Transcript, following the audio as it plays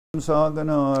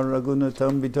Sagana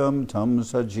Ragunatam Vitam Tam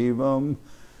Sajivam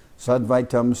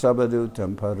Sadvaitam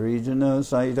Sabadutam Parijana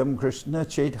Saitam Krishna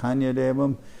Chaitanya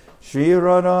Devam Shri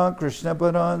Radha Krishna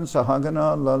Paran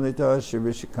Sahagana Lalita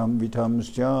Shivishikam Vitam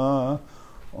Sja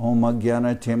Om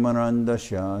Agyana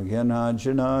Timarandasya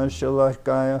Gyanajana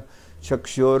Shalakaya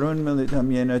Chakshurun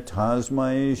Militam Yena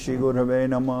Tasmai Shri Gurave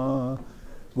Nama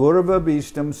Gurava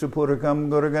Bistam Supurakam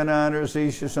Gurganadar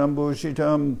Sisha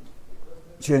Sambhushitam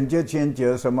Chintya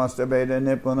Chintya Samasta Beda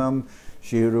Nipunam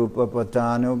Shirupa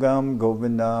Patanugam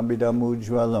Govinda Bidam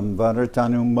Ujwalam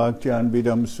Varatanum Bhaktyan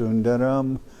Bidam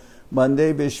Sundaram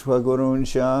Bande Vishwa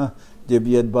Gurunsha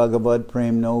Divyad Bhagavad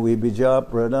Prem No Vibija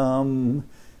Pradam.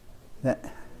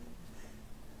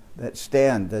 That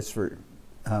stand, that's for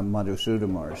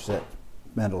Madhusudamars, that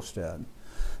mental stand.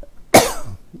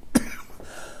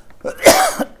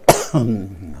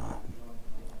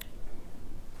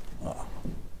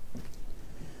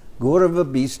 Gaurava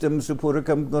Bistam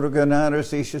Supurakam Gurganara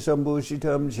Sesha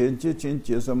Sambhushitam Chintya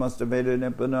Chintya Samasta Veda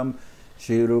Nipanam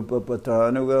Shirupa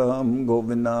Patanugam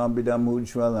Govinda Bidam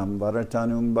Ujwalam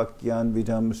Varatanum Bhaktyan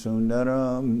Vidam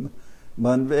Sundaram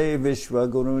Manve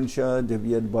Vishwa Gurunsha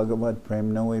Divyad Bhagavad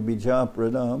Prem Noe Bija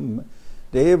Pradam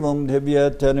Devam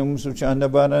Divyat Tanum Suchanda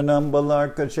Varanam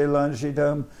Balarka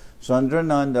Shelanshitam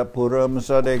Sandrananda Puram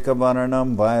Sadeka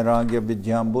Varanam Vairagya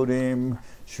Vidyamburim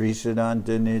Shri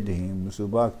Siddhanta Nidhim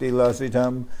Subhakti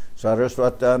Lasitam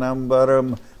Saraswatanam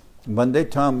Baram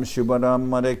Vandetam Shubharam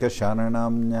Madeka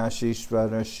Sharanam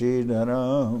Nyashishvara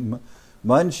Shridharam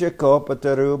Vansha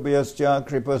Kopatarubhyascha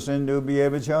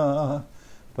Kripasindubhyevacha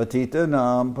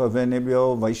Patitanam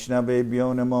Pavanibhyo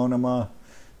Vaishnavebhyo Namo Namah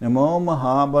Namo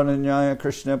Mahabharanyaya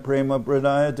Krishna Prema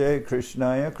Pradayate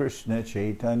Krishnaya Krishna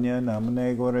Chaitanya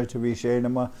Namane Gauratavishe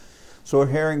Namah. So we're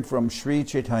hearing from Sri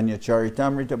Chaitanya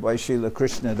Charitamrita by Srila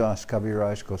Krishna Das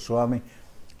Kaviraj Goswami,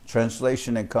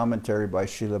 translation and commentary by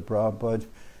Srila Prabhupada.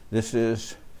 This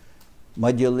is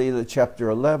Madhya-lila chapter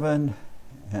 11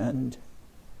 and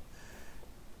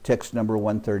text number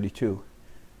 132.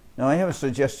 Now I have a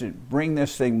suggestion, bring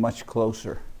this thing much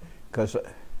closer, because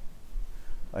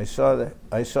I saw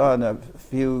in a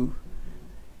few,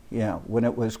 when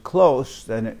it was close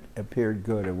then it appeared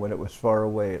good, and when it was far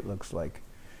away it looks like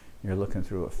you're looking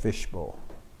through a fishbowl.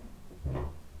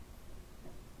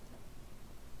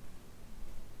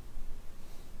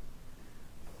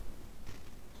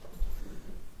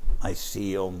 I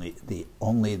see only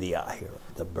the eye here,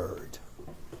 the bird.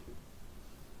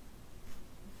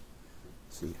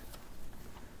 See,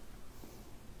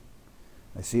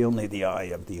 I see only the eye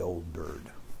of the old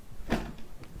bird.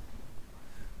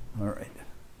 All right.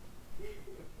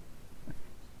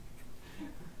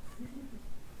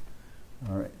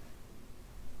 All right.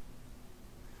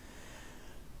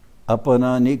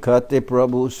 Apana nikate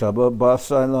Prabhu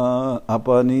sababasala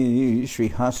apani Shri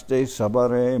Haste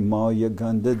sabare maya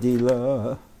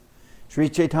gandadila. Sri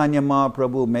Chaitanya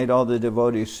Mahaprabhu made all the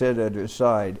devotees sit at his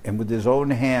side, and with his own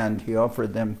hand he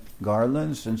offered them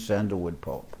garlands and sandalwood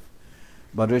pulp.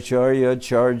 Bhattacharya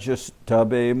charjas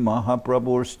tabe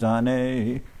Mahaprabhu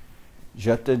stane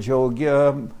jata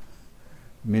jogya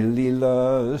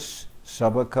mililas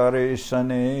sabakare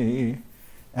sane.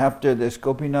 After this,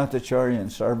 Gopinathacharya and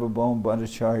Sarvabhauma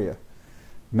Bhattacharya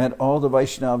met all the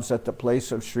Vaishnavas at the place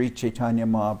of Sri Chaitanya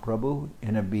Mahaprabhu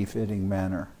in a befitting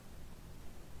manner.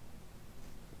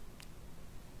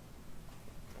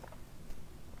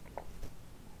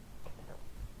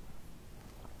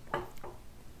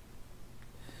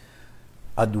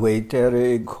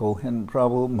 Advaitere Kohen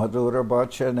Prabhu Madhura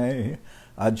Bachane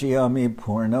Ajiyami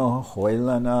Purna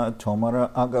Hoilana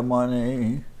Tomara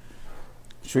Agamane.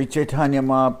 Sri Chaitanya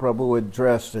Mahaprabhu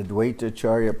addressed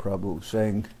Advaitacharya Prabhu,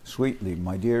 saying, "Sweetly,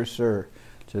 my dear sir,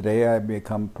 today I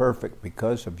become perfect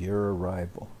because of your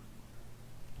arrival."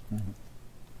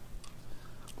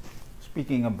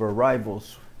 Speaking of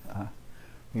arrivals,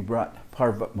 we brought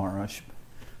Parvat Maharaj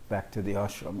back to the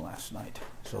ashram last night,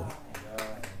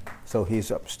 so he's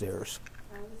upstairs.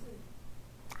 How is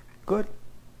he? Good.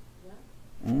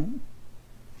 Yeah. Mm-hmm.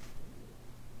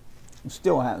 He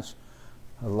still has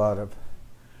a lot of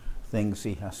things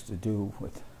he has to do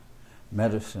with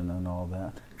medicine and all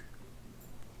that,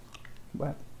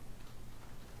 but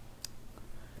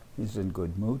he's in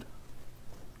good mood.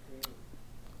 Maybe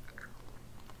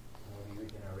we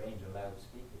can arrange a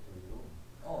loudspeaker to his room.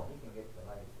 Oh, he can get the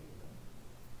live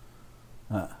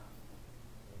feed.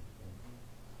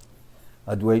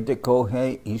 Advaita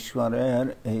kohe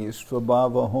Ishwarer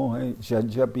Svabhava hoy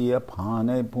Jajapiya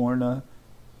Phane Purna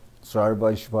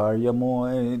Sarvashvarya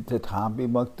moy Tathapi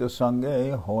Bhakta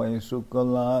Sange hoy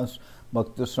Sukalas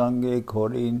Bhakta Sange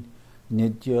Korin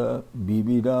Nitya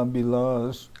Bibida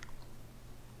Bilas.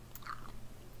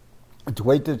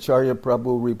 Advaita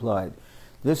Charitamrita replied,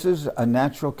 "This is a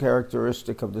natural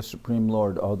characteristic of the Supreme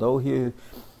Lord. Although he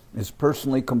is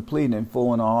personally complete and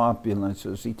full in all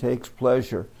opulences, he takes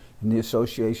pleasure in the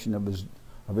association of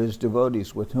his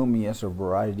devotees, with whom he has a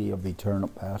variety of eternal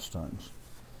pastimes."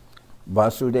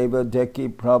 Vasudeva Deki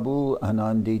Prabhu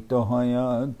Anandita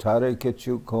Hoya Tare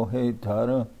Kechu Kohe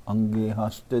Tara Angi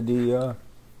Hastadiya.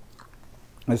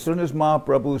 As soon as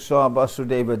Mahaprabhu saw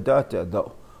Vasudeva Datta, the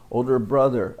older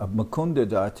brother of Mukunda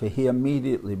Datta, he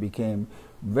immediately became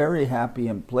very happy,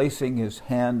 and placing his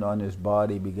hand on his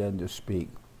body began to speak.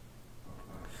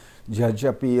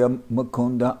 Jajapiya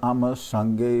Mukunda Ama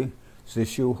Sange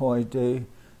Sishu Hoite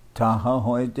Taha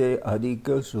Hoite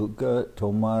Adika Sukha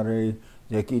Tomare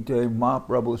Dekite.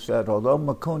 Mahaprabhu said, although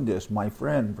Mukunda is my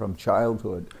friend from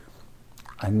childhood,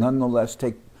 I nonetheless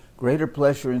take greater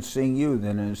pleasure in seeing you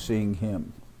than in seeing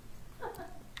him.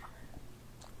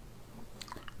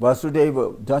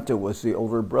 Vasudeva Datta was the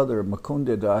older brother of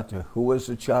Mukunda Datta, who was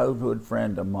a childhood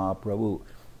friend of Mahaprabhu.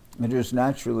 It is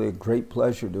naturally a great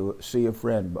pleasure to see a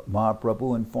friend, but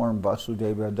Mahaprabhu informed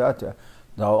Vasudeva Datta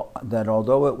that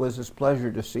although it was his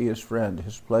pleasure to see his friend,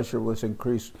 his pleasure was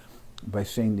increased by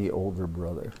seeing the older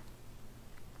brother.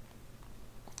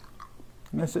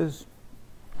 This is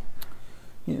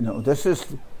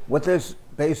what this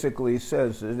basically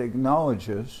says. It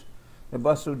acknowledges that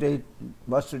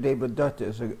Vasudeva Datta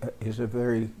is a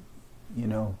very,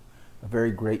 a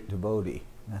very great devotee.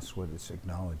 That's what it's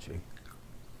acknowledging.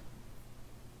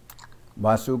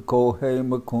 Vasu kohe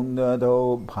mukunda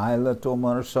do paila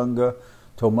tomar sangha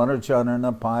tomar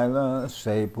janana paila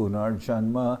se punar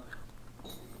janma.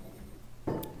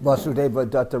 Vasudeva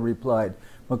Datta replied,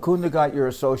 Mukunda got your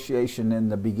association in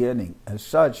the beginning. As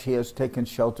such, he has taken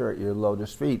shelter at your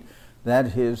lotus feet. That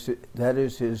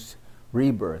is his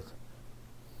rebirth.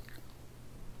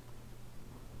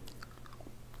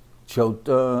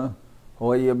 Chota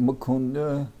hoya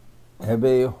Mukunda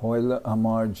ebe hoila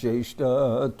amar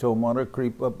jeshta tomara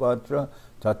kripa patra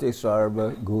tate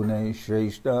sarva gune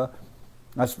shreshta.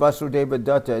 As Vasudeva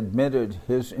Datta admitted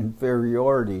his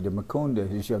inferiority to Mukunda,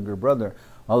 his younger brother.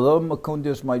 Although Mukunda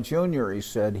is my junior, he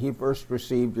said, he first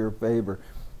received your favor.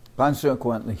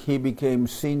 Consequently, he became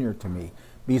senior to me.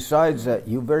 Besides that,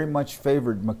 you very much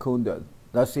favored Mukunda.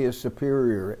 Thus he is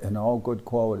superior in all good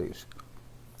qualities.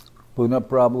 Puna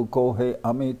Prabhu kohe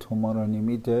ami tomara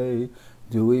nimite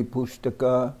dui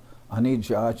pushtaka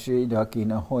anijachi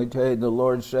dakina hoite. The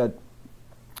Lord said,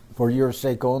 for your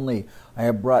sake only, I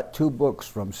have brought 2 books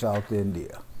from South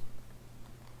India.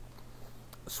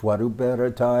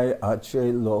 Swaruperatai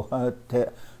ache loha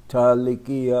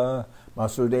talikiya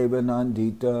Vasudeva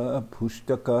Nandita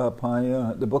Pushtaka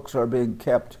Paya. The books are being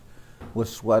kept with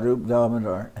Swarup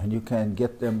Damodar, and you can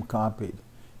get them copied.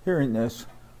 Hearing this,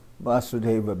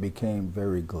 Vasudeva became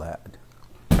very glad.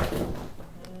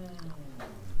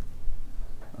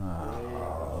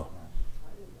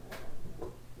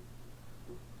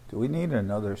 Do we need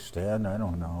another stand? I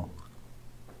don't know.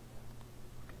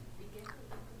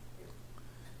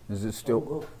 Is it still?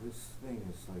 Oh, look, this thing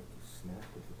is like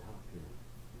snapped at the top here.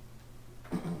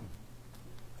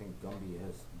 I think Gumby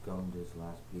has gummed his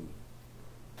last bead.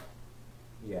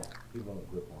 Yeah, he won't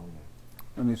grip on there.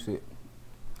 Let me see it.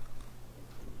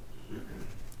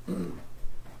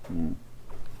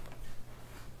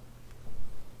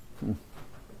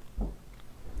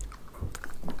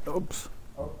 Oops.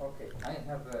 Oh, okay. I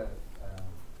have a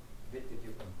bit that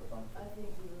you can put on. I think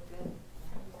you will get.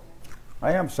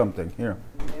 I have something here.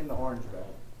 In the orange bag.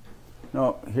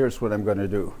 No, here's what I'm going to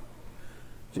do.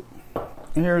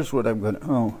 Here's what I'm going to...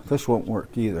 Oh, this won't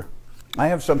work either. I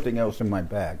have something else in my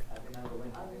bag.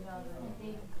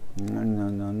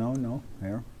 No.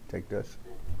 Here, take this.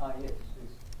 Ah, yes,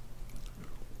 please.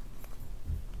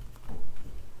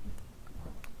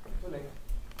 Too late.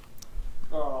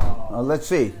 Let's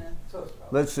see.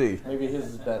 Let's see. Maybe his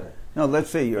is better. No, let's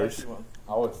see yours.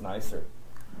 Oh, it's nicer.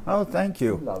 Oh, thank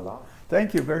you. La la.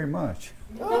 Thank you very much.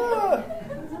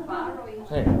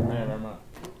 Hey, man,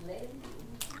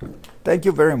 Thank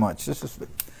you very much.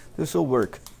 This will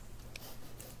work.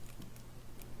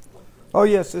 Oh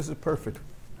yes, this is perfect.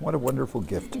 What a wonderful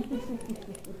gift.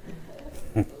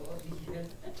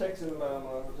 Checks in the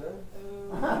mail,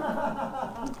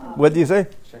 What do you say?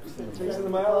 Checks in the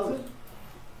mail, is it?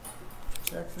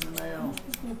 Checks in the mail.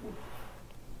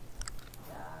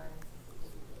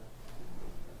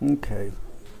 Okay.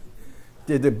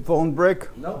 Did the phone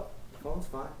break? No, phone's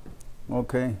fine.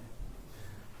 Okay.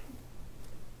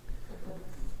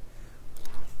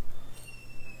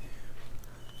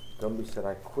 Gumby said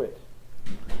I quit.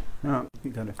 No, you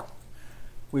got it.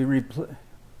 We repl-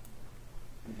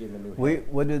 Give him a new we head.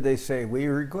 what did they say? We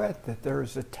regret that there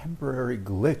is a temporary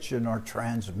glitch in our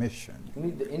transmission. You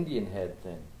need the Indian head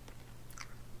thing.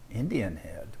 Indian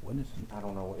head. What is it? I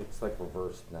don't know. It's like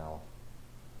reversed now.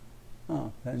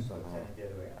 Oh, then, Somehow. Turn it the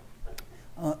other way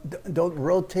up. don't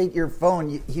rotate your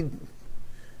phone.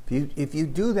 If you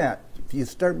do that, if you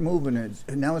start moving it,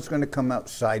 now it's going to come out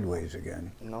sideways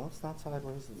again. No, it's not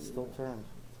sideways. It's still turned.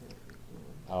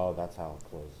 Oh, that's how it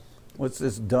closes. What's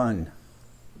this done?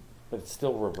 But it's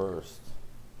still reversed.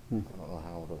 Hmm. I don't know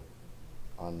how to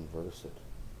unverse it.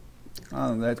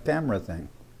 Oh, that camera thing,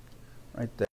 right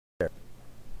there.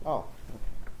 Oh.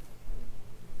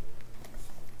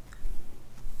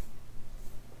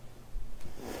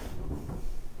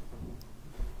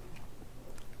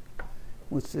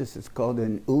 What's this? It's called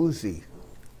an Uzi.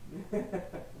 Danger.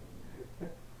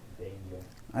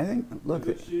 I think. Look,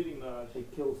 Good shooting, Maharaj.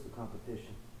 It kills the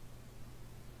competition.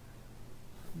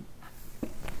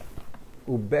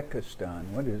 Uzbekistan.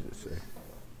 What does it say?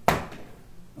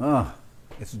 Ah,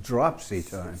 it's dropsy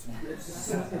time.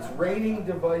 It's raining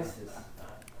devices.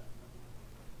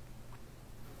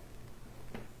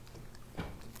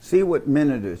 See what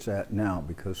minute it's at now,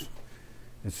 because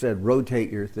it said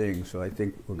rotate your thing. So I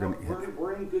think we're No, going to hit.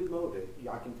 we're in good mode.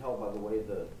 I can tell by the way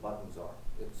the buttons are.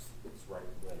 It's right.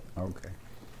 Okay.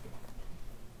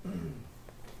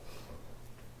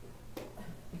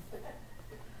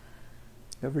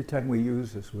 Every time we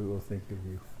use this, we will think of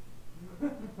you.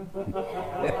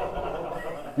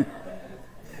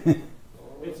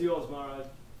 It's yours, Maharaj.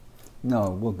 No,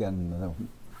 we'll get another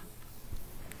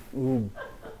one.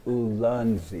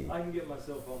 Ulanzi. I can get my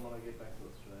cell phone when I get back to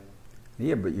Australia.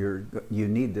 Yeah, but you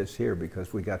need this here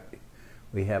because we have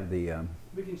the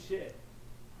We can share.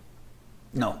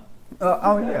 no.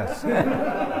 Oh yes.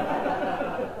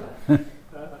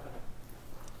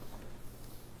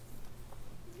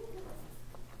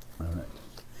 All right.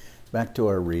 Back to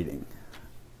our reading.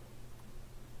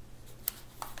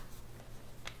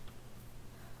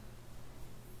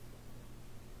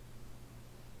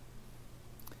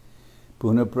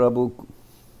 Punaprabhu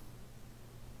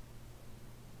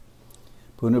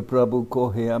ko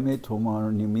hame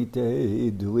tomar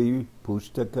nimite dui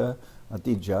pustaka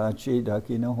ati jachi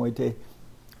dakina hoite.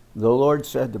 The Lord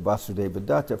said to Vasudeva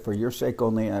Datta, for your sake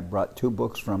only I brought 2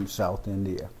 books from South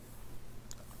India.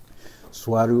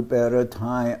 Swarupera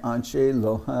Thai Anche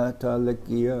Loha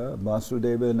Talakia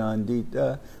Vasudeva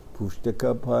Nandita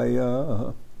Pustaka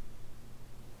Paya.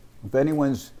 If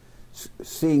anyone's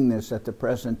seeing this at the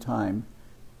present time,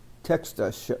 text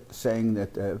us saying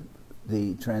that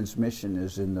the transmission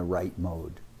is in the right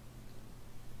mode.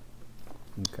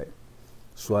 Okay.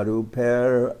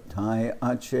 Swaruper Thai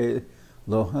Ache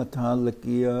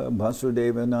Lohatalakia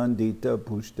Vasudeva Nandita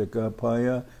Pustaka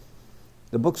Paya.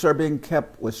 The books are being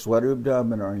kept with Swarup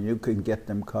Damodar, and you can get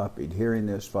them copied. Hearing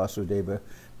this, Vasudeva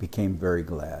became very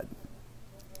glad.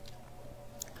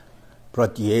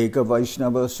 Pratyeka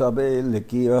Vaishnava Sabe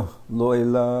Likia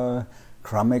Loila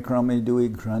Krame Krame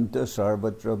Dui Granta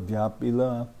Sarvatra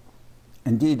Vyapila.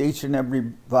 Indeed, each and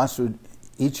every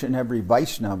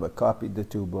Vaishnava copied the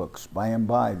 2 books. By and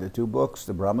by, the 2 books,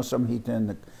 the Brahma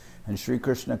Samhita and Sri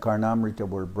Krishna Karnamrita,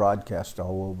 were broadcast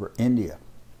all over India.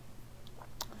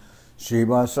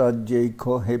 Seva Sadye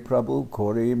Kohe Prabhu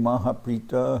Kore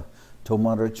Mahaprita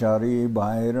Tomarachari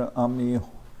Baira Ami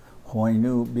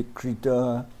Hoinu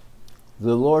Bikrita.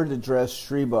 The Lord addressed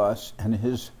Srivas and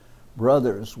his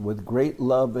brothers with great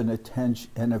love and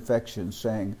attention and affection,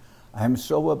 saying, I am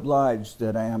so obliged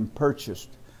that I am purchased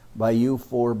by you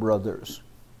 4 brothers.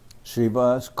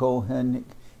 Srivas Kohen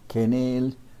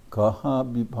Kenil Kaha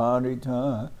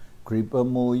Biparita Kripa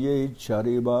Moye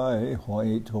Charibai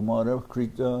Hoi Tomara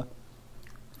Krita.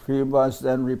 Srivas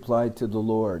then replied to the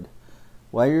Lord,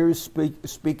 why are you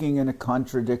speaking in a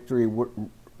contradictory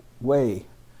way?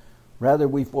 Rather,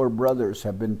 we 4 brothers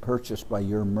have been purchased by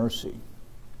your mercy.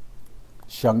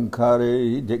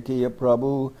 Shankare Dikiya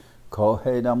Prabhu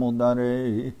Kohe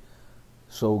Damodare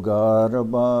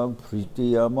Sogaraba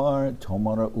Priti Amar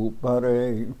Tomara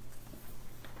Upare.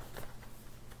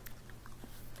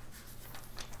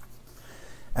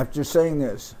 After saying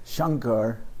this,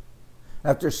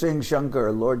 after seeing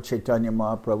Shankar, Lord Chaitanya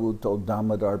Mahaprabhu told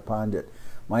Damodar Pandit,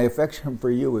 my affection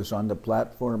for you is on the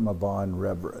platform of awe and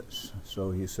reverence.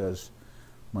 So he says,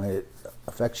 my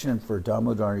affection for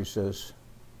Damodar, he says,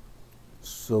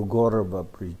 So Gaurava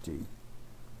Priti.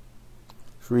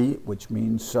 Sri, which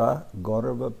means Sa,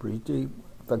 Gaurava Priti,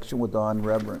 affection with awe and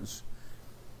reverence.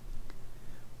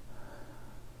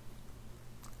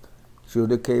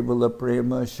 Shuddha Kevala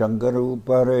Prema Shankaru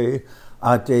Pare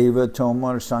Ateva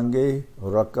Tomar Sange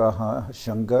Rakaha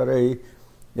Shankare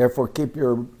Therefore keep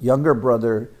your younger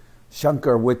brother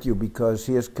Shankar with you, because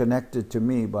he is connected to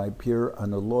me by pure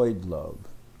unalloyed love.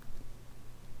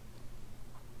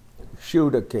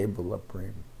 Shuddha Kevala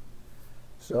Prem.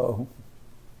 So,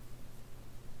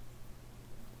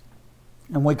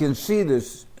 and we can see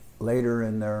this later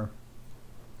in their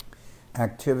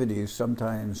activities.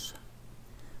 Sometimes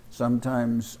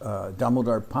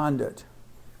Damodar Pandit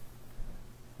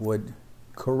would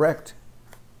correct.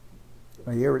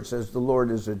 Here it says the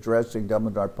Lord is addressing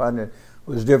Damodar Pandit,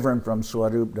 who is different from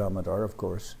Swarup Damodar, of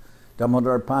course.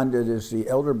 Damodar Pandit is the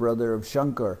elder brother of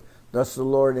Shankar. Thus the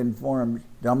Lord informed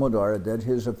Damodar that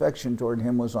his affection toward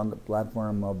him was on the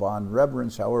platform of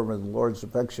reverence. However, the Lord's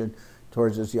affection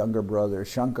towards his younger brother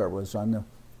Shankar was on the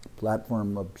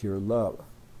platform of pure love.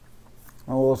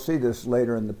 And we'll see this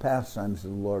later in the pastimes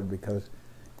of the Lord, because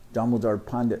Damodar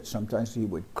Pandit, sometimes he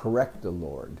would correct the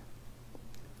Lord,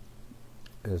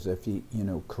 as if he,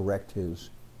 correct his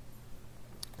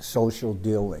social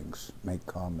dealings, make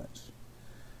comments.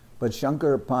 But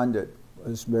Shankar Pandit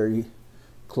was very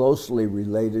closely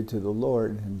related to the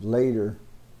Lord, and later,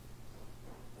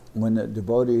 when the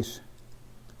devotees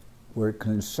were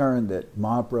concerned that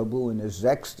Mahaprabhu in his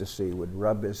ecstasy would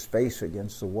rub his face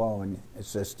against the wall and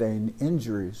sustain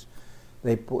injuries,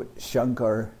 they put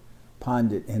Shankar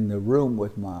Pandit in the room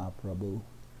with Mahaprabhu,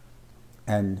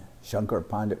 and Shankar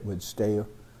Pandit would stay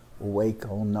awake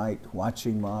all night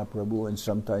watching Mahaprabhu, and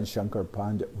sometimes Shankar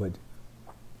Pandit would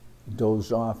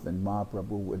doze off and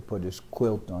Mahaprabhu would put his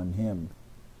quilt on him.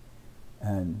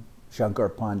 And Shankar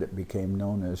Pandit became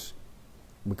known as,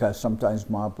 because sometimes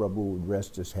Mahaprabhu would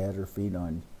rest his head or feet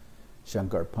on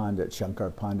Shankar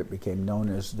Pandit became known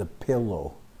as the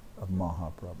pillow of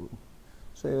Mahaprabhu.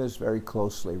 So he was very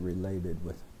closely related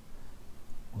with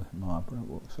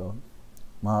Mahaprabhu. So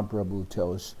Mahaprabhu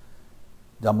tells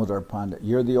Damodar Pandit,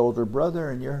 you're the older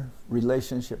brother, and your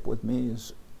relationship with me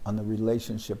is on the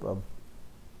relationship of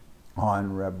awe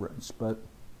and reverence. But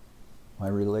my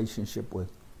relationship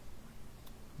with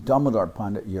Damodar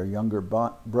Pandit, your younger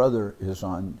brother, is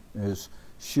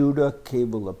Shuddha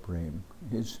Kevala Prem.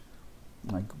 His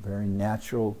like very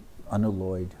natural,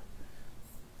 unalloyed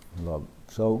love.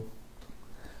 So,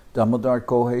 Damodar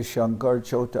Kohe Shankar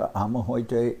Chota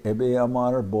Amahoite Ebe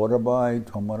Amar Borabai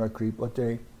Tomara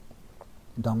Kripate.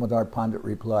 Damodar Pandit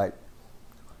replied,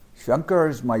 Shankar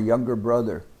is my younger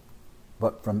brother,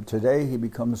 but from today he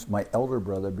becomes my elder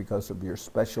brother because of your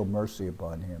special mercy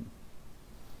upon him.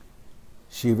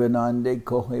 Shivanande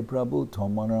Kohe Prabhu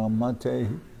Tomara Mate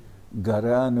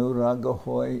Garanuraga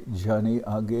Hoy Jani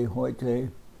Age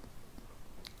Hoite.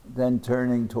 Then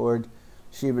turning toward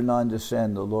Shivananda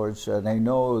Sen, the Lord said, I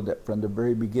know that from the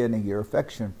very beginning your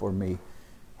affection for me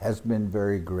has been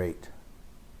very great.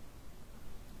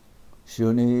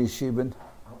 Shuni Shivan.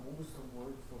 What was the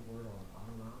word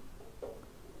on Anurag?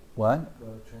 What?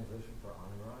 The translation for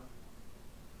Anurag?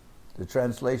 The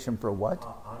translation for what?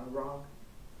 Anurag?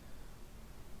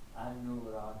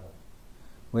 Anuraga.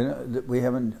 We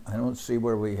haven't, I don't see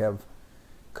where we have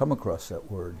come across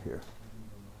that word here.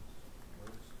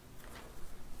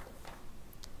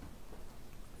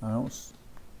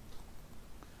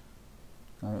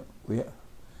 We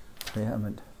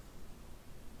haven't.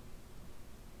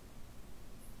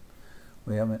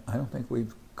 I don't think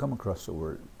we've come across the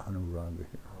word anuraga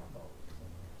here.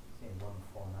 Say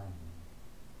 149.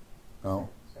 Oh,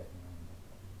 Second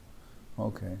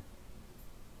okay.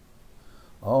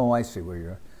 Oh, I see where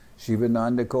you're at.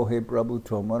 Shivananda Kohe Prabhu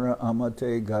Tomara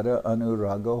Amate Gara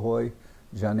Anuraga Hoy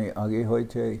Jani Age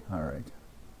Hoite. All right.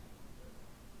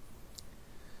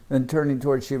 Then turning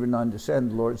toward Shivananda Sen,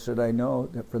 the Lord said, I know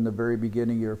that from the very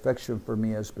beginning your affection for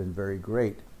me has been very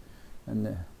great. And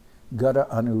the Gara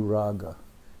Anuraga,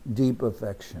 deep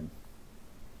affection.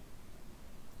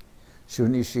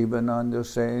 Shuni Shivananda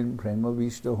Sen, Prema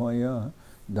Vishta Hoya,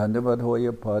 Dandavad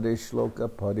Hoya Pade Shloka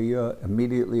Padiya.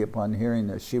 Immediately upon hearing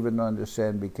that, Shivananda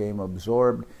Sen became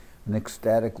absorbed in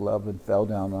ecstatic love and fell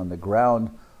down on the ground,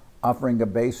 offering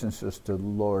obeisances to the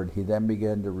Lord. He then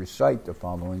began to recite the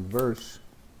following verse.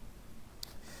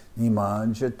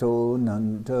 Nimanjato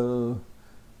Nanta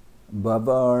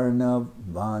Bhavarna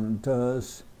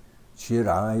Vantas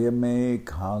Chiraya Me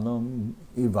Kalam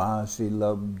Ivasi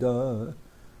Labda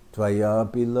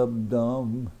Tvayapi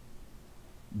Labdam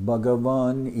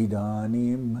Bhagavan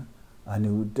Idanim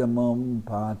Anutamam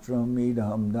Patram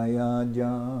Idam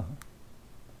Dayaja.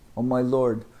 O my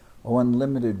Lord, O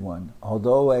unlimited one,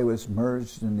 although I was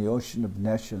merged in the ocean of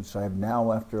nescience, I have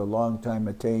now after a long time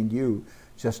attained you,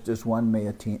 just as one may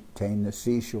attain the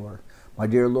seashore. My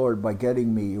dear Lord, by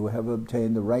getting me, you have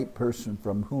obtained the right person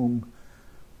from whom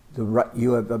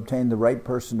you have obtained the right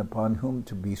person upon whom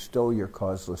to bestow your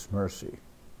causeless mercy.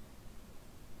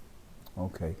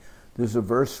 Okay, there's a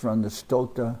verse from the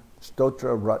Stotra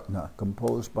Ratna,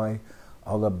 composed by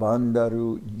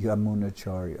Alabandaru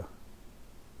Yamunacharya.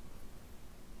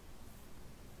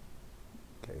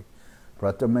 Okay,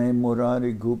 Pratame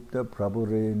Murari Gupta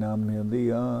Prabhure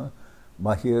Namiliya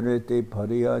Mahirete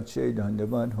Pariyache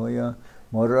Dandavan Hoya.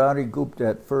 Murari Gupta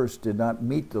at first did not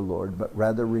meet the Lord, but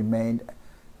rather remained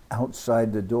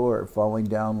outside the door, falling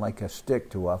down like a stick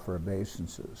to offer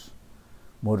obeisances.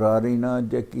 Murari na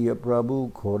dekiya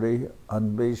Prabhu kore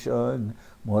anbeshan,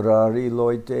 Murari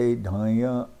loite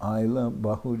dhaya aila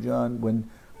bahujan. When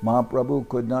Mahaprabhu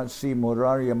could not see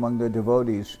Murari among the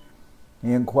devotees,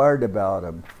 he inquired about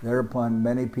him. Thereupon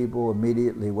many people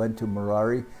immediately went to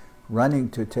Murari, running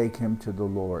to take him to the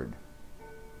Lord.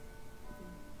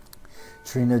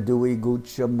 Trinadui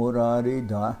Gucha Murari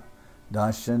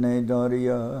Dashane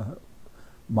Dariya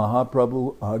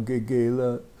Mahaprabhu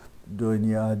Agegela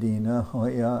Dunyadina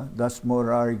Hoya. Thus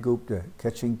Murari Gupta,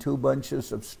 catching 2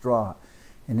 bunches of straw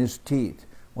in his teeth,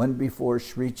 went before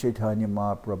Sri Chaitanya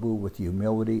Mahaprabhu with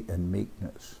humility and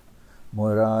meekness.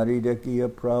 Murari Dekiya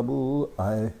Prabhu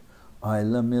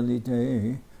Aila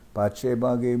Milite Pache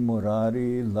Bage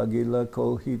Murari Lagila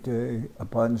Kohite.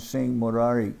 Upon seeing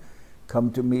Murari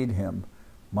come to meet him,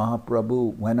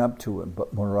 Mahaprabhu went up to him,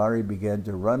 but Murari began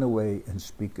to run away and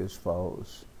speak as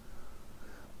follows.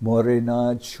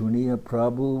 Morena Chuniya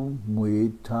Prabhu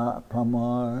Muita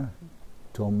Pamar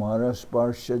Tomara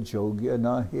Sparsha Jogya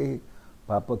Nahi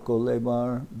Papa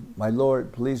Kolevar. My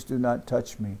Lord, please do not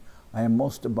touch me. I am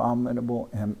most abominable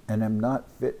and am not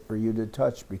fit for you to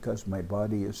touch because my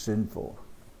body is sinful.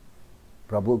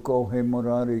 Prabhu Kohe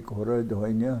Murari Kora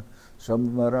Doinya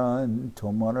Samvaran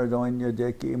Tomara Doinya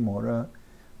Deki Mora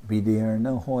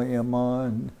Bidirna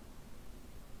Hoyaman.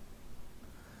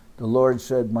 The Lord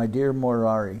said, My dear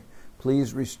Murari,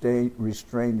 please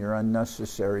restrain your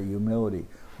unnecessary humility.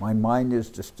 My mind is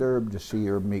disturbed to see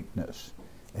your meekness.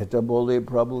 Etabole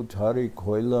Prabhu Tari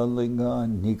Koila Linga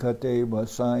Nikate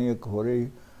Vasaya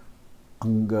Kore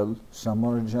Angal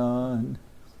Samarjan.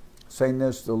 Saying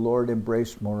this, the Lord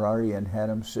embraced Murari and had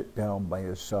him sit down by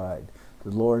his side.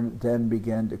 The Lord then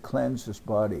began to cleanse his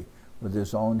body with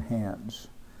his own hands.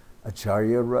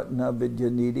 Acharya Ratna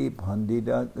Vidyanidhi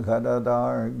Pandita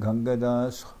Gadadar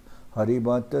Gangadas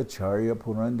Haribata Charya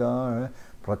Purandar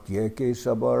Pratyeke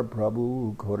Sabar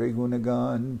Prabhu Kore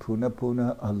Gunagan Puna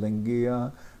Puna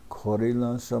Alingiya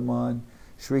Korila Saman.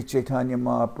 Sri Chaitanya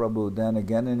Mahaprabhu then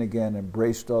again and again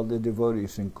embraced all the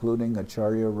devotees, including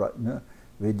Acharya Ratna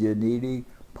Vidyanidhi,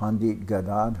 Pandit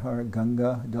Gadadhar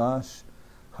Ganga Das,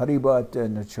 Haribata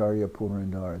and Acharya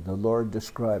Purandar. The Lord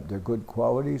described their good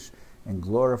qualities and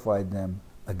glorified them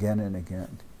again and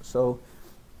again. So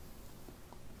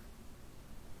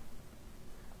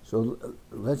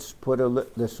let's put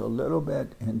this a little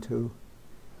bit into,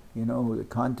 the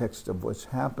context of what's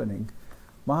happening.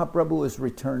 Mahaprabhu has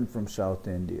returned from South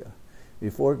India.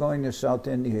 Before going to South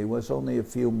India, he was only a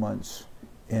few months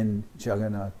in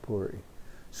Jagannath Puri.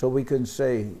 So we can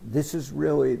say this is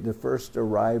really the first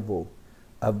arrival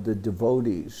of the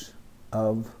devotees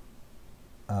of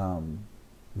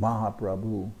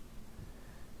Mahaprabhu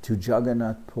to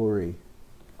Jagannath Puri,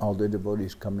 all the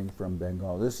devotees coming from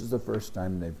Bengal. This is the first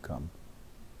time they've come.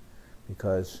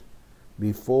 Because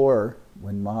before,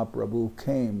 when Mahaprabhu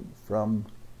came from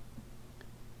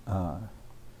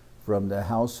the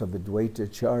house of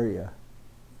Advaitacharya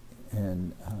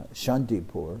in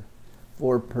Shantipur,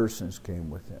 4 persons came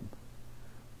with him.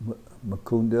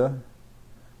 Mukunda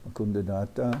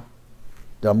Datta,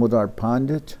 Damodar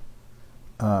Pandit,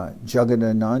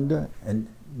 Jagadananda, and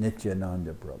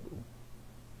Nityananda Prabhu.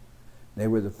 They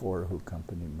were the 4 who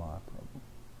accompanied Mahaprabhu.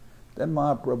 Then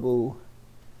Mahaprabhu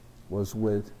was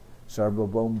with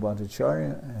Sarvabhauma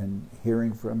Bhattacharya, and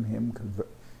hearing from him,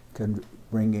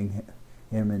 bringing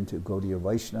him into Gaudiya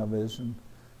Vaishnavism.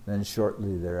 Then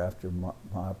shortly thereafter,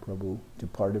 Mahaprabhu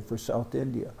departed for South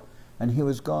India. And he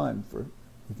was gone for,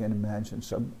 you can imagine,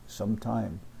 some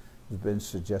time. It's been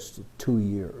suggested 2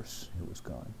 years he was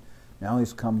gone. Now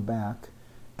he's come back,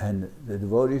 and the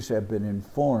devotees have been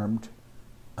informed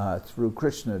through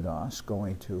Krishnadas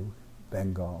going to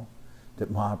Bengal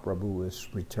that Mahaprabhu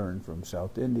has returned from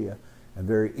South India, and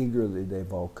very eagerly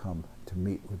they've all come to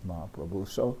meet with Mahaprabhu.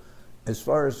 So as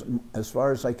far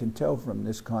as I can tell from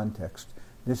this context,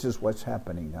 this is what's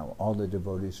happening now. All the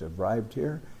devotees have arrived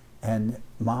here, and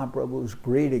Mahaprabhu's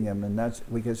greeting him, and that's,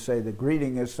 we could say the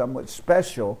greeting is somewhat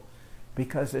special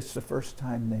because it's the first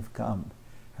time they've come.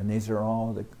 And these are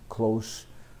all the close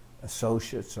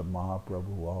associates of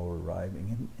Mahaprabhu all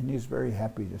arriving. And he's very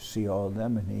happy to see all of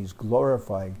them, and he's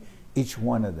glorifying each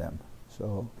one of them.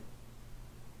 So,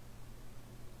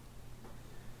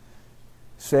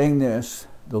 saying this,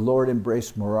 the Lord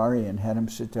embraced Murari and had him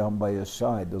sit down by his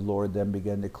side. The Lord then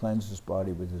began to cleanse his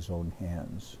body with his own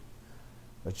hands.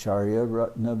 Acharya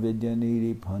Ratna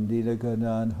Vidyanidhi Pandita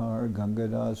Gadadhar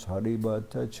Gangadas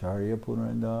Haribhatta Charya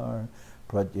Purandar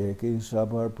Pratyeki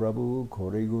Sabhar Prabhu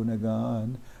Kori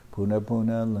Gunagan Puna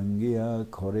Puna Langya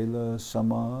Korila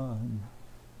Saman.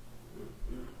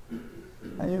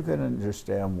 And you can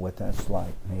understand what that's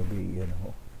like. Maybe, you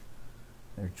know,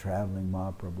 they're traveling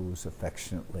Mahaprabhus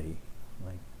affectionately,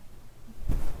 like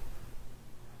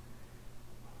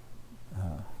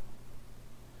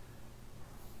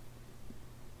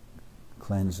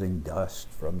cleansing dust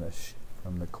from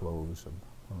the clothes of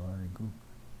Murari Gupta.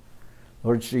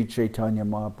 Lord Sri Chaitanya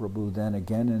Mahaprabhu then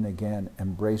again and again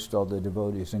embraced all the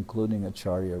devotees, including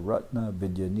Acharya Ratna,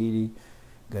 Vidyanidhi,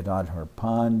 Gadadhar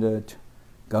Pandit,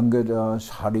 Gangadas,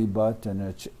 Haribhat,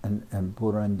 and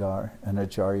Purandar, and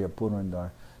Acharya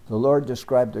Purandar. The Lord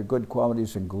described their good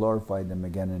qualities and glorified them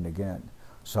again and again.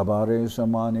 Sabare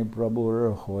Samani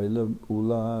Prabhur Hoila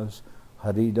Ulas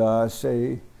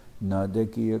Haridase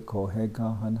Nadekiya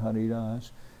Kohekahan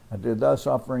Haridas. After thus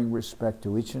offering respect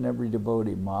to each and every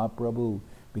devotee, Mahaprabhu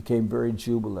became very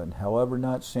jubilant. However,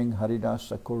 not seeing Haridas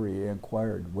Thakur, he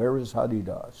inquired, "Where is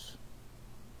Haridas?"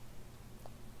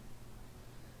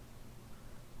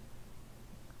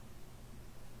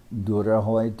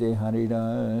 Durahoite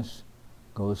Haridas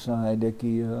Gosai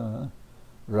Dekiya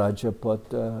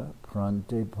Rajapata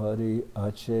Prante Pari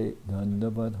Ache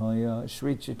Dandavadhaya.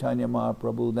 Sri Chaitanya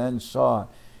Mahaprabhu then saw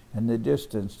in the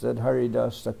distance that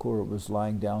Haridas Thakur was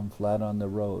lying down flat on the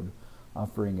road,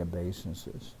 offering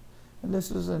obeisances. And this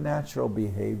is a natural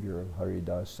behavior of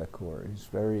Haridas Thakur. His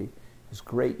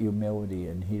great humility,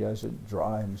 and he doesn't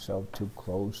draw himself too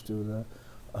close to the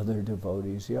other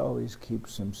devotees. He always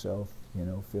keeps himself, you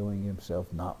know, feeling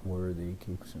himself not worthy,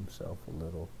 keeps himself a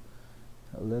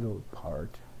little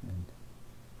apart. And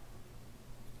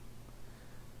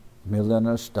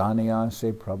Milana Staniya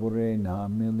se Prabhure na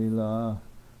milila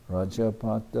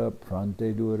Rajapata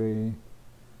Prante Dure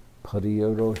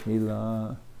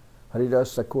Pariyarohila.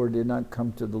 Haridas Thakur did not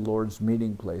come to the Lord's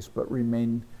meeting place, but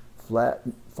remained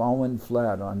fallen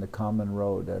flat on the common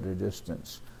road at a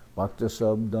distance. Bhakta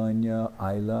Sabdanya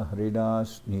Aila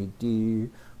Haridas Niti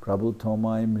Prabhu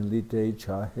Tomai Milite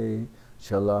Chahe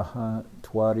Shalaha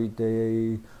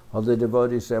Twarite. All the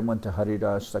devotees then went to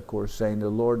Haridas Thakur, saying, "The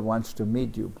Lord wants to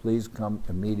meet you. Please come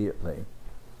immediately."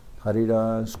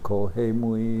 Haridas Kohe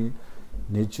Mui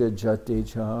Nicha Jate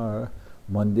Char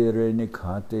Mandire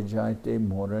Nikhate Jaite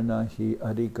Morana Hi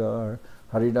Adhikar.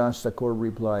 Haridas Thakur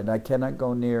replied, "I cannot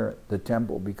go near the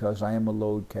temple because I am a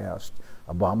low caste,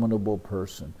 abominable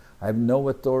person. I have no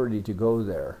authority to go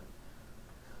there."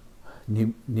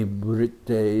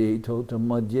 Nibritte Tota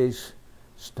Madhyes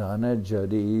Stana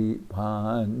Jadi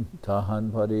Pan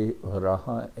Tahan Pari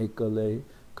Raha Ekale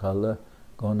Kala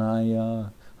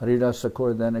Gonaya. Haridas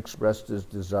Thakur then expressed his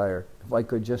desire, "If I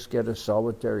could just get a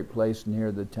solitary place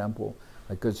near the temple,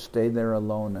 I could stay there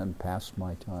alone and pass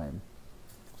my time."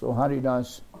 So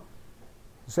Haridas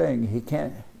saying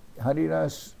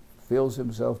Haridas feels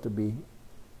himself to be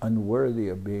unworthy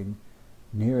of being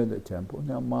near the temple.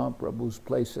 Now Mahaprabhu's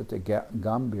place at the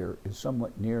Gambhir is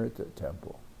somewhat near the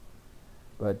temple.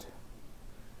 But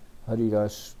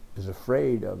Haridas is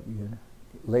afraid of,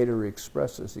 later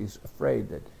expresses he's afraid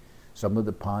that some of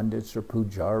the pandits or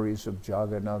pujaris of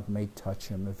Jagannath may touch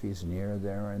him if he's near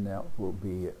there, and that will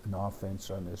be an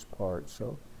offense on his part.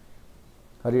 So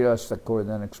Haridas Thakur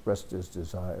then expressed his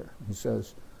desire. He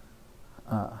says,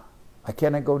 "I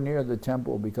cannot go near the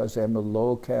temple because I am a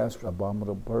low caste,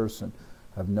 abominable person.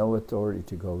 I have no authority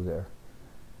to go there.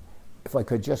 If I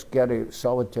could just get a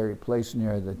solitary place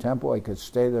near the temple, I could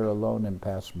stay there alone and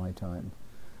pass my time."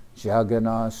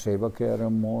 Jagannath Sevakera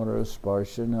Mora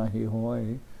Sparshana Hi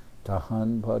Hoy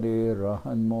Tahan Pari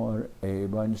Rahan Mor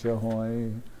Ebancha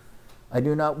Hoy. I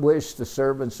do not wish the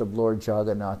servants of Lord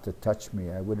Jagannath to touch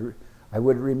me. I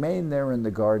would remain there in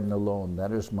the garden alone.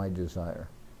 That is my desire.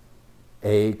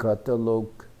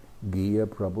 Ekatalok Giya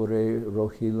Prabhure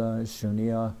Rohila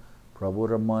Shunya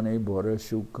Prabhuramane Bora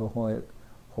Shuka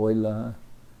Hoila.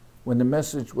 When the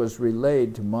message was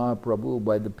relayed to Mahaprabhu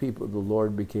by the people, the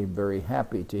Lord became very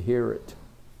happy to hear it.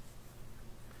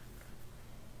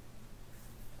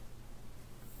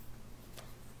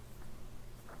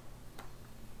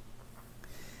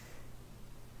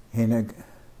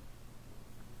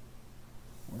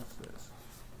 What's this?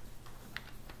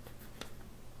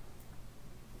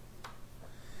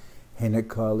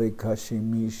 Hinakali Kashi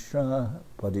Mishra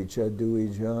Padicha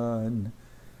Duijan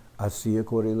Asiya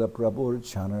Korila Prabhu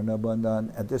Chanana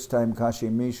Bandhan. At this time, Kashi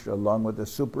Mishra, along with the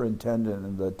superintendent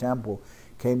of the temple,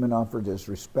 came and offered his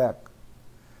respects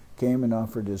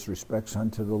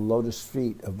unto the lotus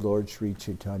feet of Lord Sri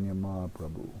Chaitanya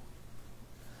Mahaprabhu.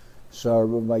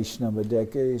 Sarva Vaishnava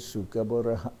Deke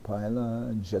Sukabara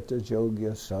Paila Jata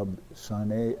Jogya Sab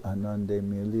Sane Anande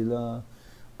Milila.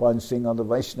 Upon seeing all the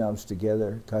Vaishnavas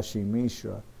together, Kashi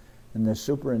Mishra and the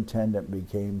superintendent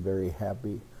became very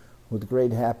happy. With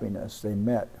great happiness, they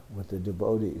met with the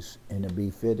devotees in a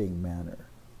befitting manner.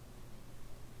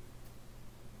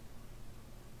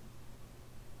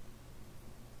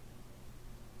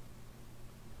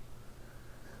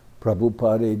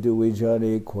 Prabhupada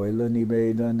Duijare Koila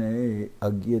Nivedane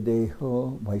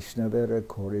Agyadeho Vaishnavera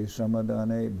Kori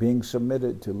Samadane. Being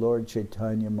submitted to Lord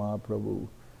Chaitanya Mahaprabhu,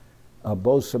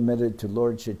 both submitted to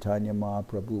Lord Chaitanya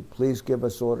Mahaprabhu, please give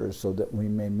us orders so that we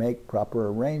may make proper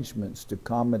arrangements to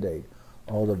accommodate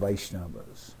all the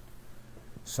Vaishnavas.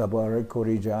 Sabara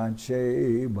Kori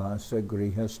Janche Vasa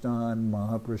Grihastan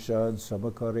Mahaprasad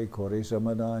Sabakari Kori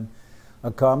Samadan.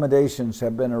 Accommodations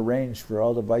have been arranged for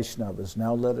all the Vaishnavas.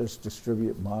 Now let us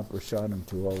distribute Mahaprasadam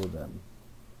to all of them.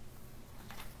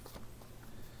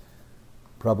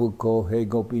 Prabhu Kohe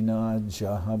Gopinath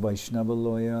Jaha Vaishnava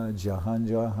Loya Jahan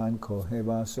Jahan Kohe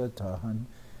Vasa Tahan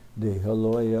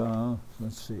Dehaloya.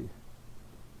 Let's see.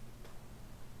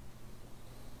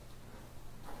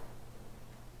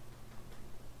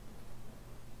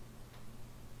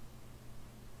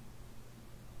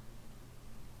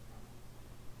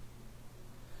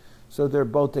 So they're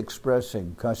both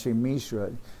expressing Kashi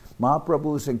Mishra.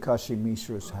 Mahaprabhu's in Kashi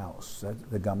Mishra's house.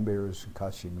 The Gambhir is in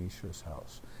Kashi Mishra's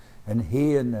house. And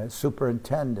he and the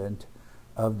superintendent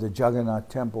of the Jagannath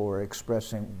temple were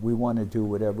expressing, we want to do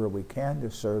whatever we can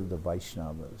to serve the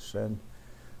Vaishnavas. And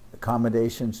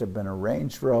accommodations have been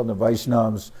arranged for all the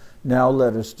Vaishnavas. Now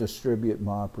let us distribute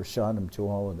Mahaprasadam to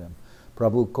all of them.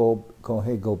 Prabhu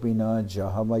Kohe Gopinath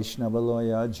Jaha Vaishnava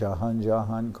Loya Jahan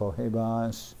Jahan Kohe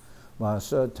Vas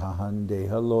Vasa Tahan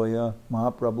Dehaloya.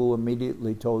 Mahaprabhu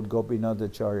immediately told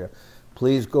Gopinathacharya,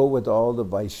 please go with the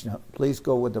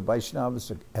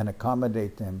Vaishnavas and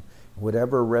accommodate them,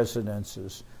 whatever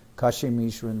residences Kashi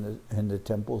Mishra and the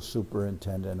temple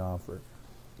superintendent offered.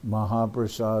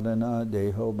 Mahaprasadana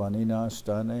Deho Banina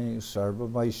Stane Sarva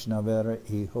Vaishnavera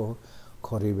Iho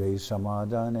Korive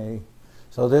Samadane.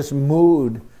 So this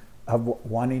mood of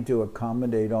wanting to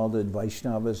accommodate all the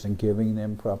Vaishnavas and giving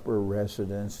them proper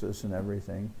residences and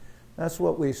everything, that's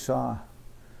what we saw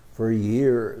for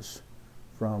years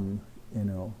from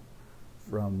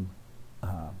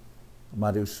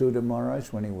Madhusudan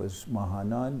Maharaj when he was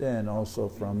Mahananda, and also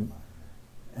from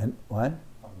from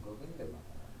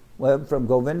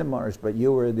Govinda Maharaj. But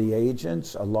you were the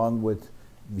agents along with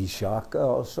Vishaka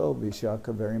also.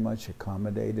 Vishaka very much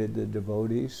accommodated the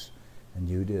devotees, and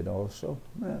you did also.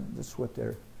 Well, that's what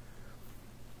they're,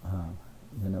 And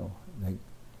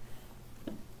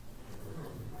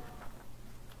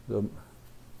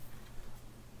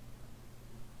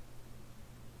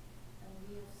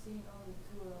we have seen on the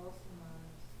tour also,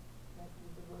 Maharaj, that the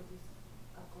devotees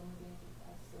accommodated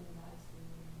us so nicely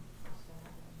in Ashram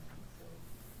and so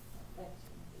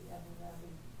affectionately everywhere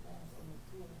we went on the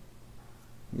tour.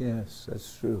 Yes,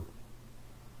 that's true.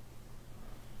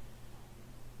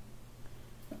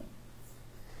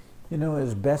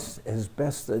 As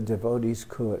best the devotees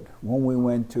could. When we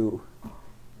went to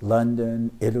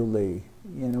London, Italy,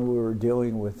 we were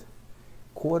dealing with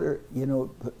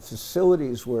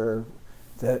facilities where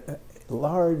the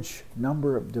large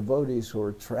number of devotees who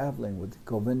were traveling with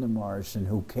Govinda Maharaj and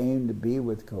who came to be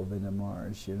with Govinda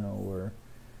Maharaj, were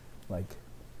like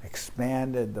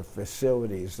expanded the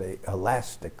facilities. They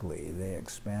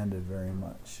expanded very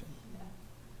much.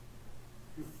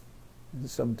 And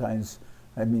sometimes,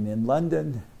 in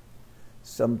London,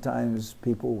 sometimes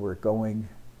people were going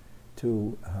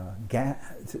to I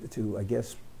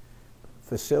guess,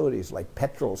 facilities like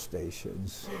petrol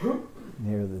stations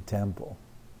near the temple,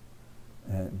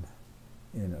 and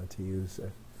to use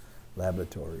a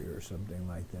laboratory or something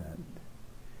like that.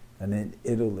 And in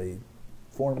Italy,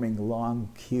 forming long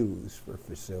queues for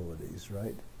facilities,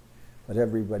 right? But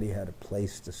everybody had a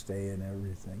place to stay and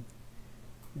everything.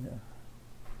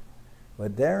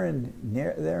 But there in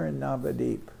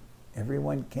Navadip,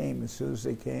 everyone came as soon as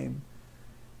they came.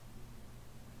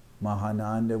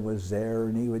 Mahananda was there,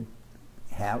 and he would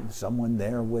have someone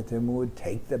there with him who would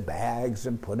take the bags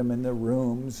and put them in the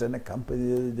rooms and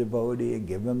accompany the devotee and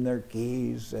give them their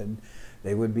keys, and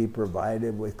they would be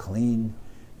provided with clean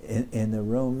in the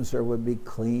rooms there would be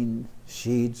clean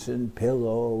sheets and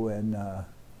pillow and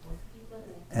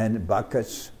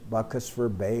buckets for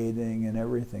bathing and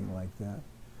everything like that.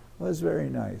 It was very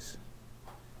nice.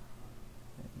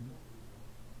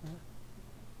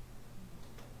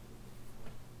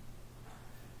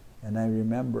 And I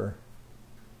remember,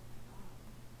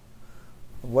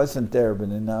 it wasn't there, but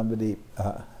in Navadip,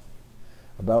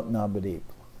 about Navadip,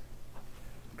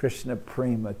 Krishna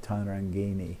Prema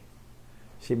Tarangini,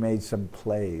 she made some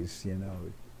plays, you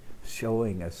know,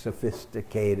 showing a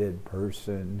sophisticated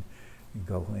person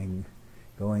going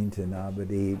to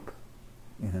Navadip,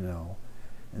 you know,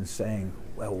 and saying,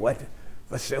 well, what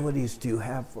facilities do you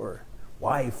have for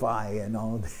Wi-Fi and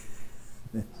all this?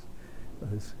 It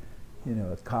was, you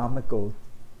know, a comical,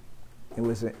 it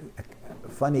was a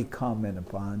funny comment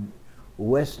upon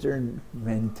Western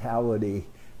mentality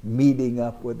meeting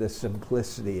up with the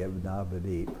simplicity of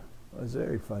Navadip. It was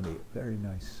very funny, very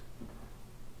nice.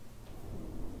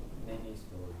 Many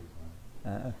stories,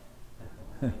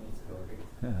 Many stories.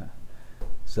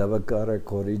 Savakara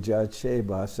Korijache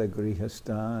Basa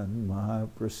Grihastan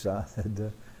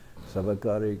Mahaprasada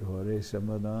Savakari Kore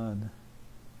Samadan.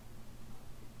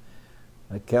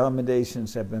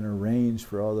 Accommodations have been arranged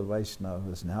for all the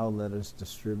Vaishnavas. Now let us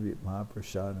distribute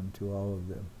Mahaprasadam to all of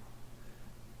them.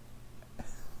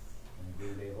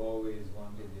 And they've always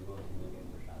wanted devotees to get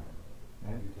prasadam.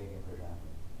 Have you taken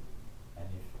prasadam? And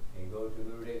if they go to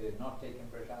Gurudev, they're not taking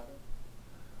prasadam,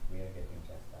 we are getting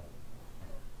chastised.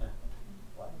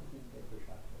 Why did you get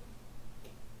prasadam?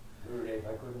 Gurudev,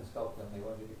 I couldn't stop them, they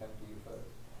wanted to come to you first.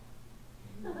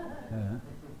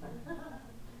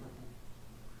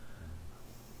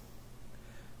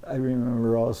 I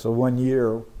remember also one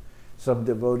year, some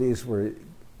devotees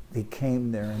they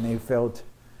came there and they felt,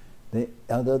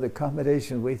 although the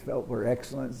accommodations we felt were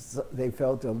excellent, they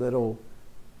felt a little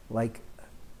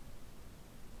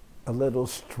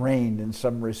strained in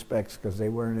some respects because they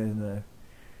weren't in the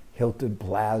Hilton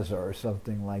Plaza or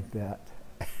something like that.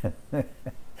 And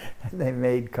they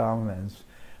made comments.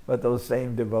 But those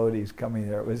same devotees coming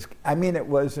there,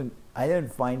 I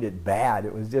didn't find it bad,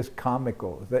 it was just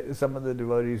comical. Some of the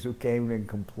devotees who came and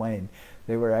complained,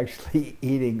 they were actually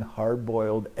eating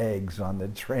hard-boiled eggs on the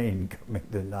train coming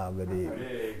to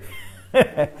Navadip.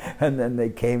 And then they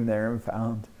came there and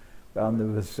found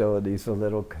the facilities a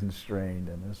little constrained,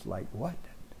 and it's like, what?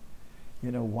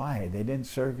 You know, why? They didn't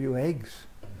serve you eggs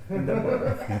in the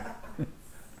morning.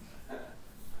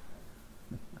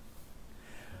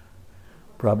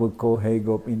 Prabhu kohe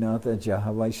gopinatha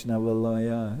jaha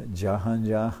Vaishnavaloya,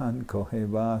 jahan kohe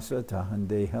vasa tahan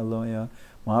dehaloya.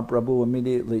 Mahaprabhu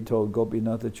immediately told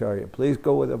Gopinath Acharya, please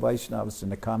go with the Vaishnavas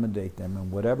and accommodate them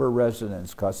in whatever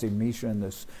residence Kasi Mishra and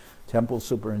this temple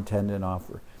superintendent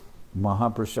offer.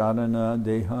 Mahaprasadana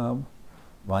deham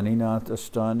vaninatha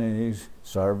stanes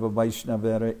sarva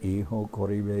Vaishnavera iho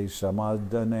korive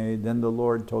samadane. Then the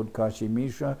Lord told Kashi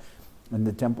Mishra and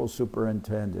the temple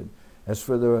superintendent, As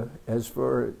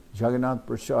for Jagannath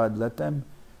Prasad, let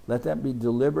that be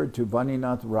delivered to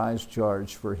Vaninath Rai's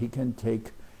charge, for he can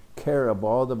take care of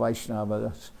all the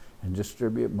Vaishnavas and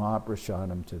distribute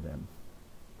Mahaprasadam to them.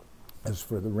 As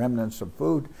for the remnants of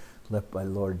food left by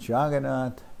Lord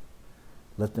Jagannath,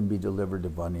 let them be delivered to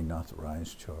Vaninath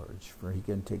Rai's charge, for he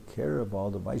can take care of all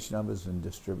the Vaishnavas and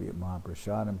distribute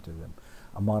Mahaprasadam to them.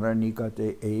 Amara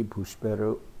nikate e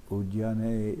pushpero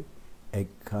udyane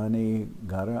Ekani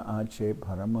gara ache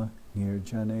parama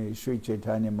nirjane. Sri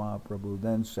Chaitanya Mahaprabhu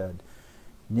then said,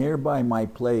 nearby my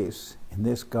place, in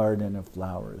this garden of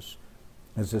flowers,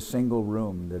 is a single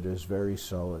room that is very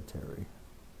solitary.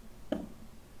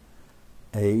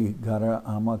 E gara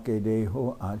amake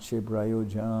deho ache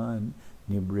prayojan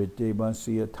nibrite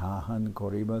basya tahan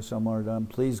koriba samardam.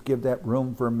 Please give that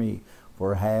room for me,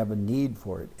 for I have a need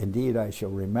for it. Indeed, I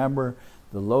shall remember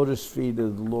the lotus feet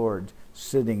of the Lord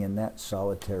sitting in that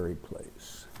solitary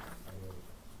place.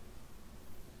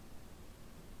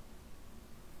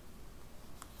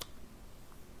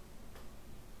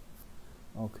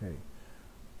 Okay.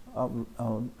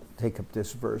 I'll take up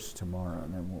this verse tomorrow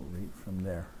and then we'll read from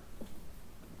there.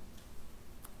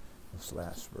 This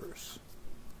last verse.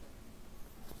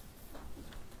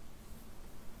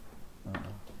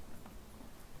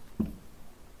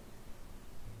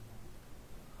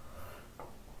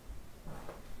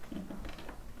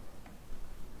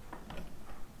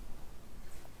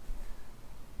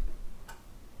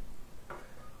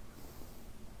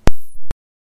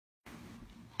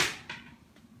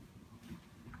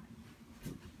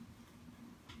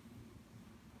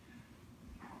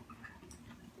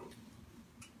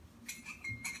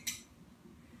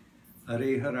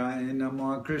 Hare Haraya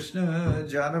Nama Krishna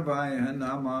Janavaya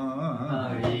Nama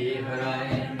Hare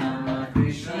Haraya Nama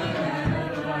Krishna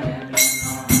Janavaya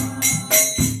Nama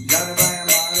Janavaya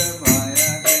Madhavaya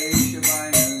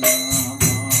Keshavaya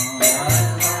Nama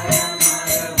Janavaya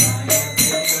Madhavaya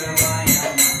Keshavaya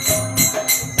Nama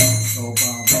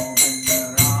Sopa Govinda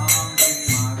Ram Shri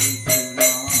Madhusudana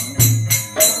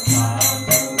Sopa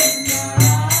Govinda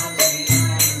Ram Shri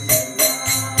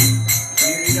Madhusudana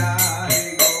Giridhari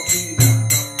Gopinatham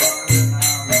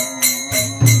Vadanamo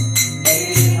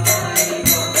Giridhari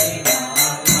Gopinatham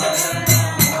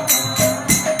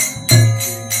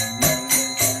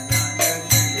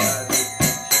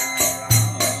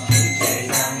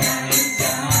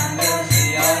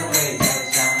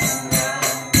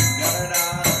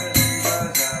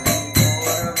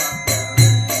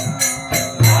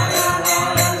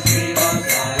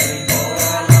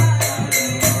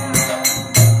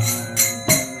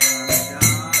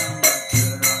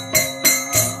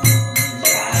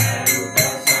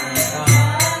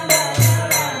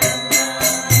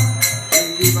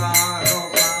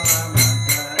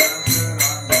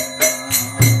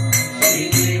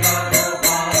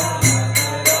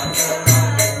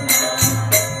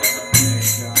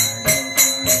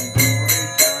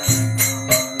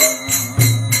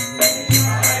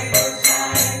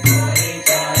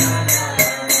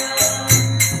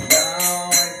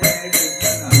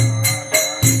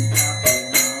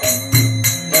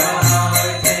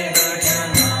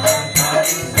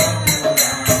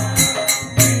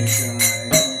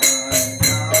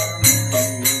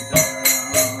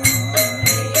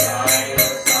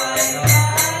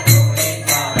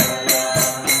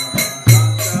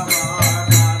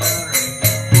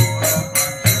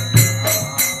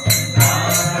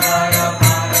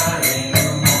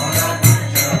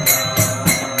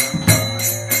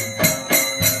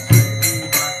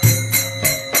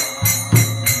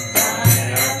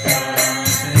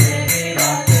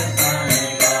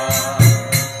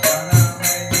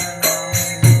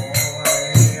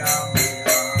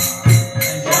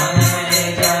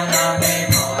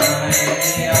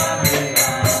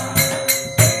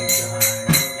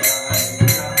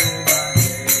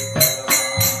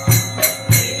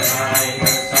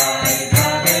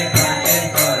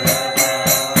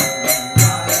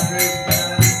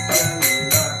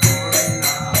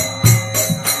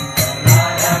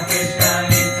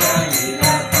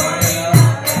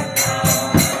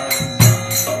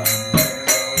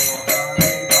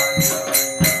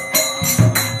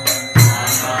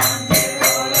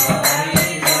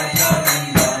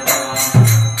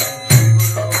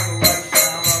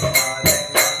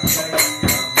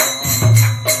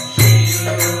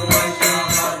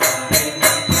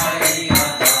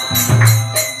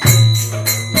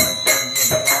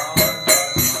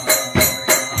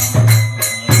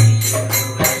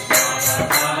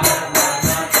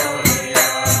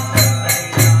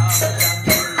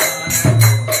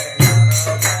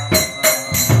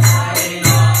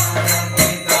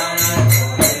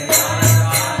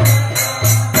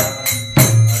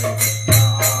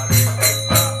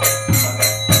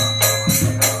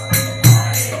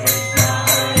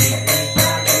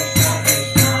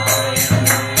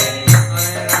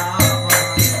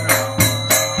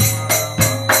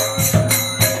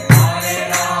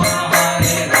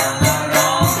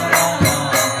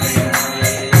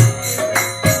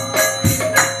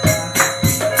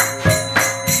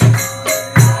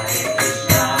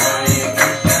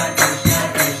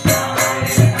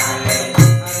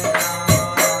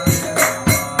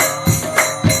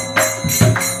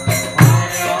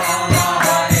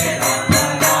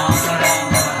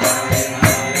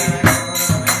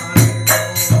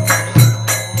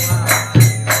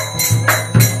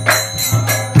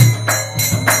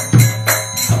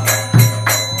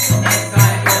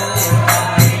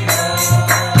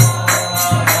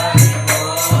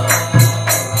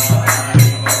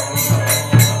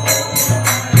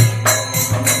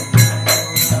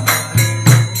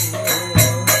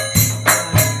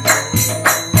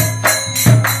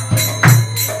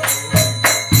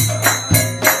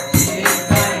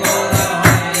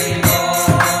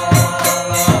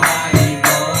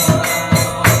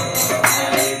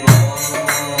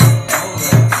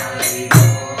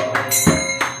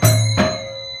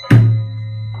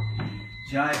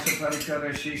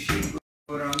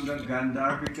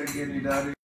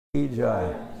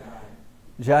Jai.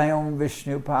 Jayam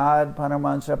Vishnupad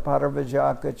Paramahansa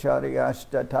Paravajakacharya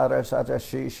Ashtatara Sata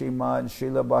Shri Srimad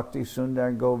Srila Bhakti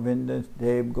Sundar Govinda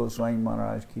Dev Goswami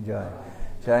Maharaj Ki Jai.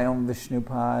 Jayam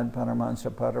Vishnupad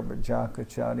Paramansa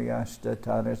Parabrajakachari Ashta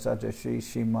Tara Sata Shri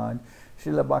Shimad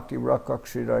Srila Bhakti Rakak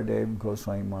Sridhar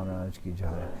Goswami Maharaj Ki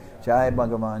Jai. Jai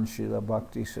Bhagavan Srila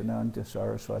Bhakti Siddhanta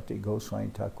Saraswati Goswami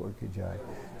Thakur Ki Jai.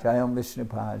 Jayam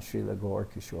Vishnupad Srila Gaur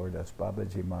Kishore Das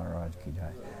Babaji Maharaj Ki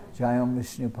Jai. Jayam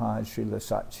Vishnupad Srila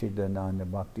Satchidananda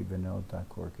Bhakti Vinod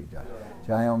Thakur Ki Jai.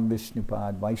 Jayam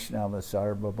Vishnupad Vaishnava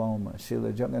Sarvabhauma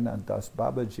Srila Jagannath Das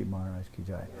Babaji Maharaj Ki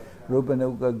Jai.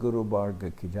 Rupanuga Guru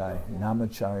Bharga Ki Jai.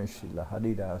 Namacharya Srila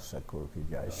Haridas Thakur Ki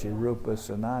Jai. Shri Rupa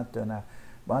Sanatana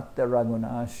Bhatta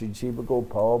Raghunath Shri Jiva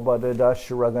Gopal Bhadadash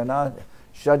Raghunath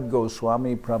Shad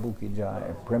Goswami Prabhu Ki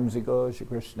Jai. Primsigo Shri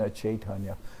Krishna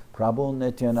Chaitanya Prabhu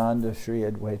Nityananda Shri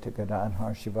Advaita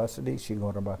Gadadhar Shivasadi Shri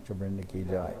Gaura Bhakta Vrinda Ki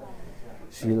Jai.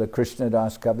 Srila Krishna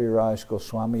Das Kaviraj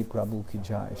Goswami Prabhu Ki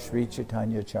Jai. Sri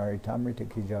Chaitanya Charitamrita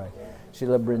Ki Jai.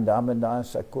 Srila Vrindavan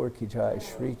Das Thakur Ki Jai.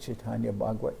 Sri Chaitanya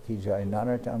Bhagwat Ki Jai.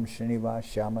 Narottam Srinivas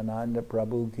Shyamananda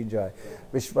Prabhu Ki Jai.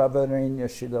 Vishwavaranya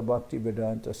Srila Bhakti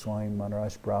Vedanta Swami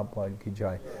Maharaj Prabhupada Ki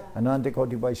Jai. Ananta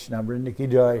Koti Vaishnava Vrinda Ki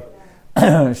Jai.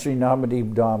 Sri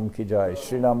Namadip Dham Ki Jai.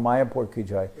 Sri Ram Mayapur Ki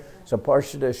Jai.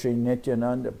 Saparshada Sri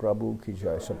Nityananda Prabhu Ki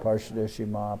Jai. Saparshada Sri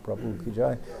Mahaprabhu Ki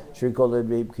Jai. Sri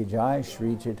Koladvip Ki Jai.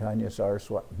 Sri Chaitanya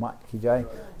Saraswat Mat Ki Jai.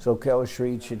 Soquel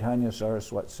Sri Chaitanya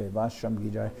Saraswat Sevashram Ki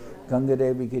Jai. Ganga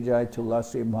Devi Ki Jai.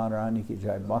 Tulasi Maharani Ki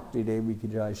Jai. Bhakti Devi Ki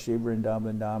Jai. Shri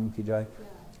Vrindavan Dham Ki Jai.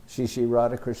 Shri Shri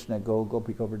Radha Krishna Go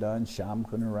Gopi Govardhan Sham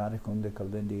Kuna Radha Kunda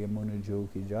Kalindi Yamuna Jo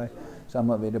Ki Jai.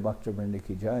 Samaveda Bhakta Vrinda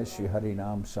Ki Jai. Shri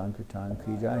Harinam Sankirtan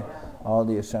Ki Jai. All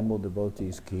the assembled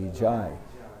devotees Ki Jai.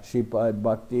 Sripad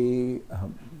Bhakti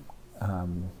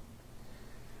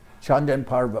Chandan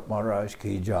Parvat Maharaj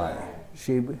Ki Jai.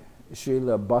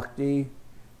 Srila Bhakti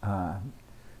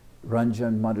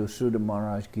Ranjan Madhusuda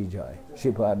Maharaj Ki Jai.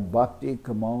 Sripad Bhakti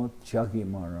Kamot Chaki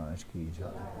Maharaj Ki Jai.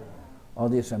 All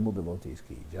the assembled devotees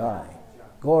Ki Jai.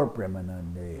 Gaur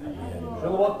Premanande.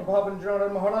 Srila Bhakti Pavan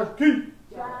Janardan Maharaj Ki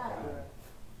Jai.